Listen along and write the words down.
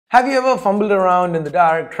Have you ever fumbled around in the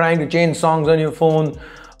dark trying to change songs on your phone,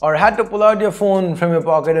 or had to pull out your phone from your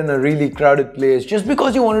pocket in a really crowded place just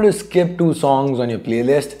because you wanted to skip 2 songs on your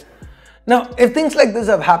playlist? Now, if things like this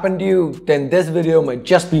have happened to you, then this video might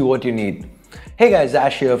just be what you need. Hey guys,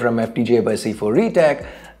 Ash here from FTJ by C4Retech,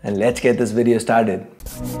 and let's get this video started.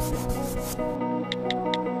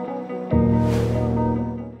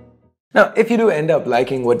 Now, if you do end up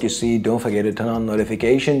liking what you see, don't forget to turn on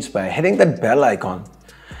notifications by hitting that bell icon.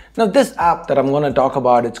 Now, this app that I'm going to talk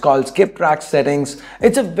about, it's called SkipTrack Settings.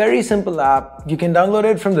 It's a very simple app. You can download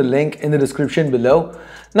it from the link in the description below.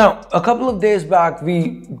 Now, a couple of days back,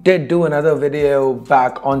 we did do another video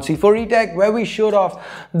back on C4Retech where we showed off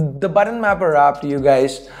the button mapper app to you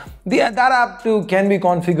guys. That app too can be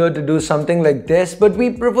configured to do something like this, but we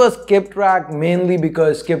prefer SkipTrack mainly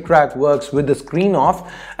because SkipTrack works with the screen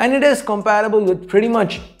off and it is compatible with pretty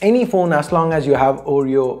much any phone as long as you have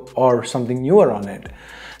Oreo or something newer on it.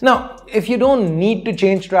 Now, if you don't need to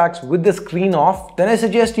change tracks with the screen off, then I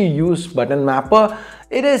suggest you use Button Mapper.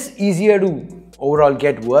 It is easier to overall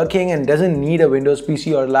get working and doesn't need a Windows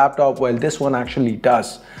PC or laptop, while this one actually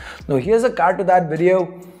does. Now, here's a card to that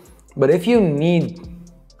video, but if you need,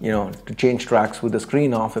 to change tracks with the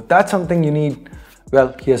screen off, if that's something you need,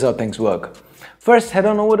 well, here's how things work. First, head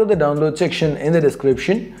on over to the download section in the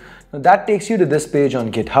description. Now, that takes you to this page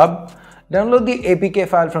on GitHub. Download the APK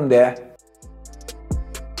file from there.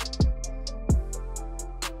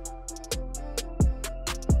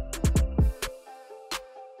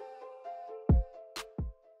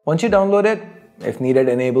 Once you download it, if needed,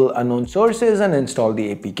 enable unknown sources and install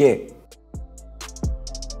the APK.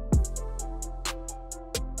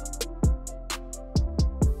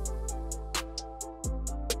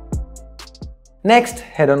 Next,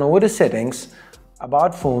 head on over to Settings,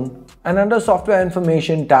 About Phone, and under Software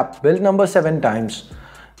Information, tap Build Number 7 times.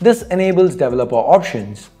 This enables Developer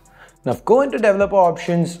Options. Now go into Developer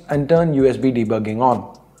Options and turn USB debugging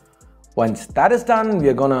on. Once that is done, we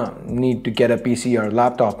are gonna need to get a PC or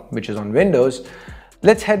laptop which is on Windows.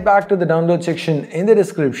 Let's head back to the download section in the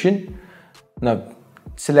description. Now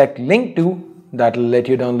select Link to, that will let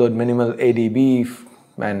you download Minimal ADB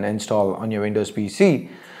and install on your Windows PC.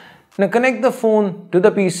 Now connect the phone to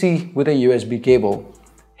the PC with a USB cable.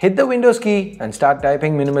 Hit the Windows key and start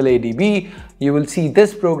typing Minimal ADB. You will see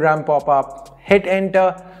this program pop up. Hit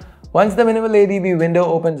enter. Once the Minimal ADB window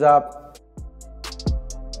opens up,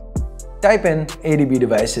 type in ADB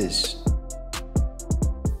devices.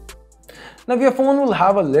 Now your phone will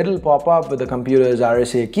have a little pop-up with the computer's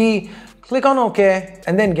RSA key. Click on OK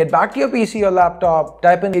and then get back to your PC or laptop,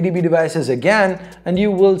 type in ADB devices again, and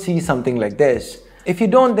you will see something like this. If you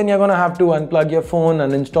don't, then you're gonna have to unplug your phone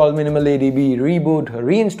and install Minimal ADB, reboot,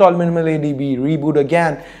 reinstall Minimal ADB, reboot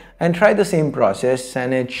again, and try the same process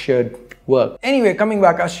and it should work. Anyway, coming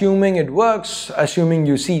back, assuming it works, assuming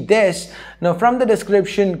you see this, now from the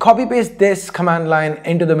description, copy paste this command line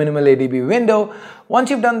into the Minimal ADB window.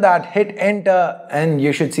 Once you've done that, hit enter and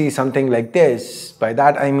you should see something like this. By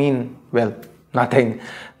that I mean, well, nothing,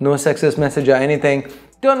 no success message or anything.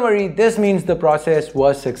 Don't worry, this means the process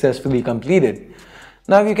was successfully completed.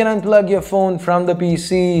 Now you can unplug your phone from the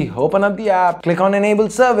PC, open up the app, click on Enable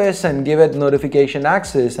Service and give it notification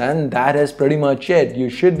access, and that is pretty much it. You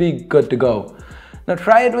should be good to go. Now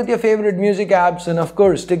try it with your favorite music apps, and of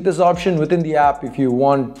course tick this option within the app if you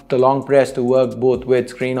want the long press to work both with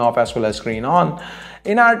screen off as well as screen on.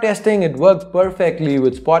 In our testing, it worked perfectly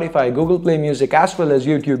with Spotify, Google Play Music as well as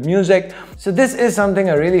YouTube Music. So this is something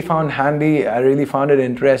I really found handy. I really found it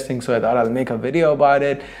interesting, so I thought I'll make a video about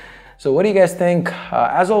it. So what do you guys think?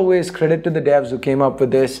 As always, credit to the devs who came up with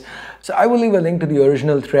this. So I will leave a link to the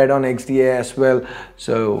original thread on XDA as well.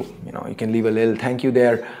 So, you can leave a little thank you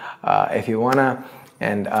there if you wanna.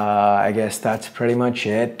 And I guess that's pretty much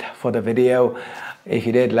it for the video. If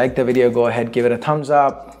you did like the video, go ahead, give it a thumbs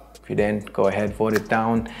up. If you didn't, go ahead, vote it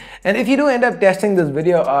down. And if you do end up testing this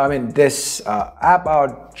video, this app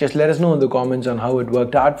out, just let us know in the comments on how it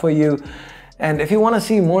worked out for you. And if you want to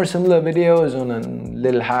see more similar videos on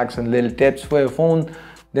little hacks and little tips for your phone,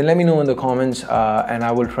 then let me know in the comments and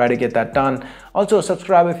I will try to get that done. Also,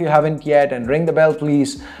 subscribe if you haven't yet and ring the bell,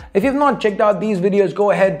 please. If you've not checked out these videos,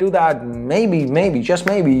 go ahead, do that. Maybe, just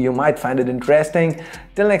maybe, you might find it interesting.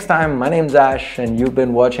 Till next time, my name's Ash and you've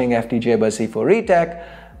been watching FTJ by C4Retech,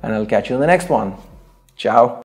 and I'll catch you in the next one. Ciao.